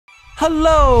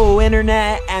Hello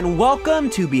Internet, and welcome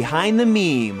to Behind the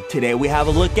Meme. Today we have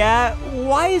a look at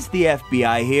why is the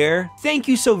FBI here? Thank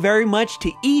you so very much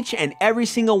to each and every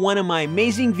single one of my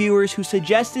amazing viewers who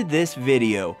suggested this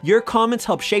video. Your comments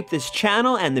help shape this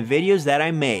channel and the videos that I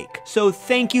make. So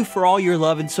thank you for all your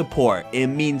love and support. It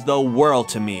means the world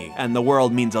to me, and the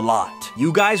world means a lot.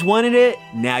 You guys wanted it,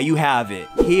 now you have it.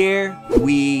 Here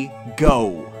we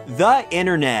go. The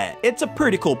internet. It's a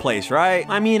pretty cool place, right?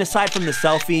 I mean, aside from the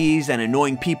selfies and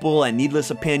annoying people and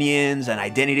needless opinions and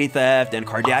identity theft and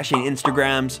Kardashian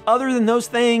Instagrams, other than those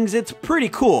things, it's pretty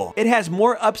cool. It has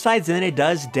more upsides than it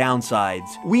does downsides.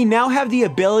 We now have the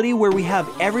ability where we have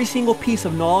every single piece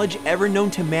of knowledge ever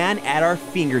known to man at our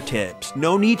fingertips.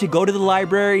 No need to go to the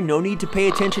library, no need to pay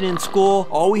attention in school.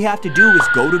 All we have to do is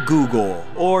go to Google,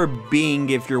 or Bing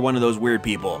if you're one of those weird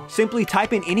people. Simply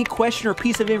type in any question or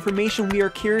piece of information we are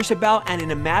curious about, and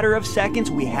in a matter of seconds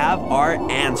we have our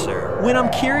answer. When I'm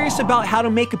curious about how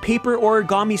to make a paper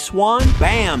origami swan,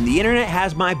 bam, the internet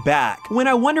has my back. When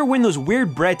I wonder when those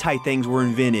weird bread tie things were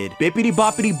invented, bippity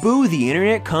boppity boo, the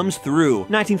internet comes through.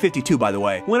 1952, by the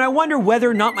way. When I wonder whether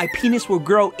or not my penis will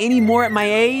grow any more at my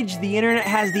age, the internet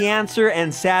has the answer,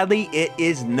 and sadly it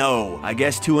is no. I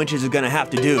guess 2 inches is gonna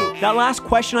have to do. That last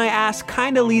question I asked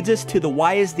kinda leads us to the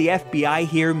why is the FBI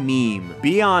here meme.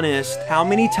 Be honest, how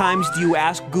many times do you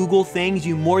ask Google things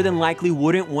you more than likely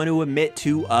wouldn't want to admit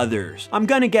to others? I'm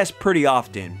gonna guess pretty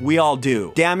often. We all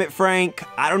do. Damn it, Frank.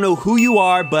 I don't know who you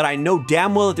are, but I know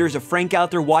damn well that there's a Frank out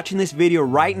there watching this video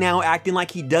right now acting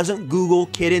like he doesn't Google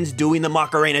kittens doing the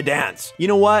Macarena dance. You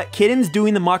know what? Kittens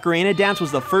doing the Macarena dance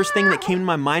was the first thing that came to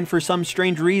my mind for some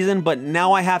strange reason, but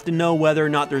now I have to know whether or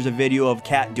not there's a video of a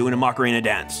cat doing a Macarena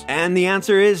dance. And the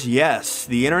answer is yes.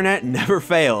 The internet never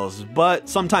fails, but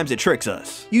sometimes it tricks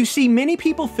us. You see, many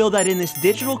people feel that in this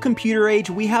digital computer age,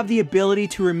 we have the ability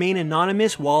to remain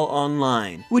anonymous while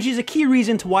online, which is a key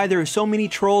reason to why there are so many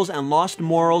trolls and lost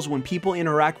morals when people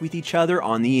interact with each other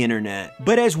on the internet.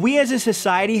 But as we as a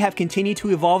society have continued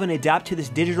to evolve and adapt to this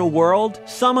digital world,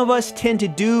 some of us tend to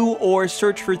do or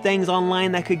search for things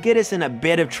online that could get us in a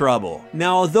bit of trouble.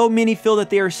 Now, although many feel that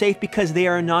they are safe because they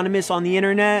are anonymous on the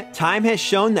internet, time has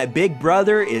shown that Big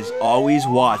Brother is always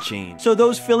watching. So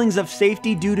those feelings of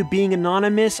safety due to being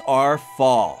anonymous are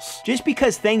false. Just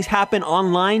because things happen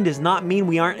online does not mean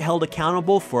we aren't held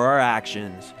accountable for our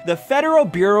actions. The Federal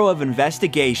Bureau of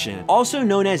Investigation, also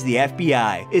known as the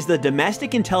FBI, is the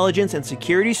Domestic Intelligence and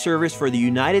Security Service for the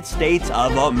United States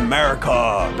of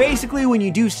America. Basically, when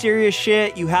you do serious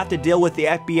shit, you have to deal with the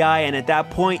FBI, and at that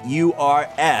point, you are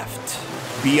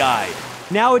effed. B.I.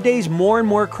 Nowadays, more and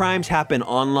more crimes happen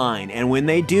online, and when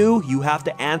they do, you have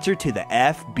to answer to the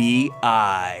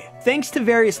FBI. Thanks to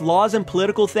various laws and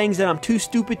political things that I'm too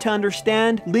stupid to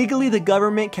understand, legally the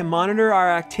government can monitor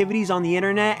our activities on the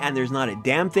internet, and there's not a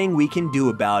damn thing we can do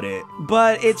about it.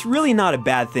 But it's really not a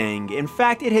bad thing. In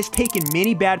fact, it has taken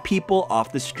many bad people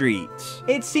off the streets.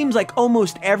 It seems like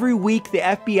almost every week the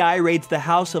FBI raids the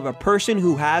house of a person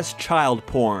who has child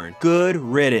porn. Good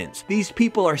riddance. These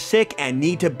people are sick and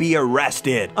need to be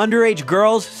arrested. Underage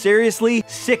girls? Seriously?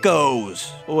 Sickos.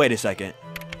 Wait a second.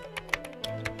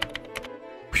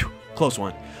 Close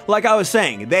one. Like I was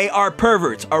saying, they are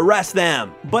perverts. Arrest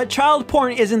them. But child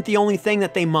porn isn't the only thing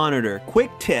that they monitor. Quick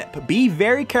tip, be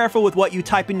very careful with what you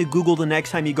type into Google the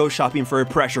next time you go shopping for a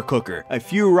pressure cooker. A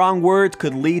few wrong words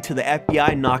could lead to the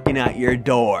FBI knocking at your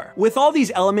door. With all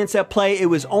these elements at play, it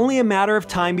was only a matter of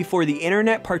time before the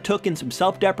internet partook in some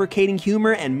self-deprecating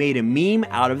humor and made a meme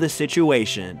out of the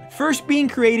situation. First being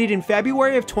created in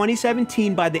February of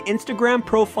 2017 by the Instagram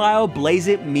profile Blaze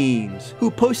It Memes, who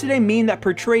posted a meme that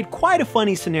portrayed quite a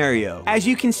funny scenario. As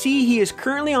you can see, he is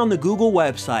currently on the Google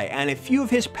website, and a few of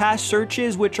his past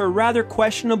searches, which are rather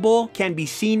questionable, can be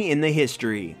seen in the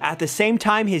history. At the same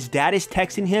time, his dad is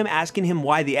texting him asking him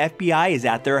why the FBI is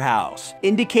at their house,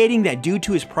 indicating that due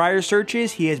to his prior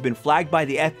searches, he has been flagged by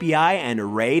the FBI and a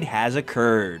raid has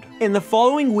occurred. In the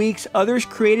following weeks, others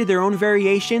created their own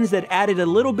variations that added a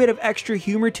little bit of extra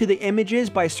humor to the images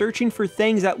by searching for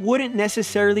things that wouldn't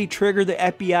necessarily trigger the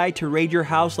FBI to raid your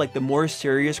house like the more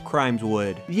serious crimes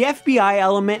would. The FBI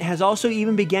element has also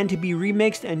even begun to be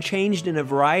remixed and changed in a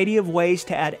variety of ways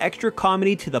to add extra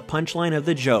comedy to the punchline of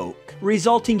the joke,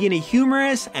 resulting in a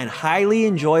humorous and highly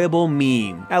enjoyable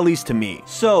meme, at least to me.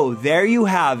 So there you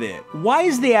have it. Why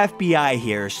is the FBI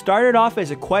here? Started off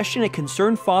as a question a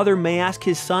concerned father may ask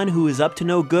his son who is up to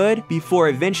no good, before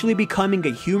eventually becoming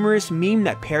a humorous meme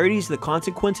that parodies the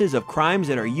consequences of crimes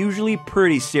that are usually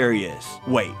pretty serious.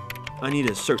 Wait, I need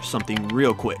to search something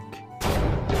real quick.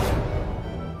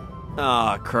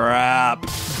 Oh, crap. But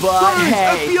Freeze,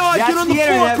 hey, FBI, that's get on the the floor,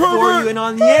 internet for pervert. you, and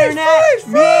on the internet,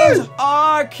 memes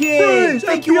are king. Freeze,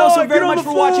 Thank you all so FBI, very get on much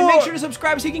the for watching. floor. Make sure to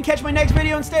subscribe so you can catch my next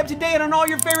video and stay up to date on all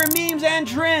your favorite memes and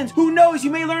trends. Who knows, you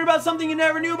may learn about something you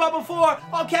never knew about before.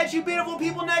 I'll catch you beautiful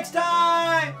people next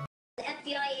time. The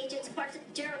FBI agents, parts of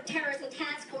the Terrorism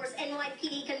Task Force,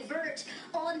 NYPD, converged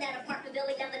on that apartment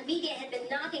building. Now, the media had been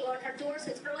knocking on her door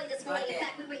since early this morning. In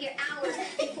fact, we were here hours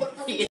before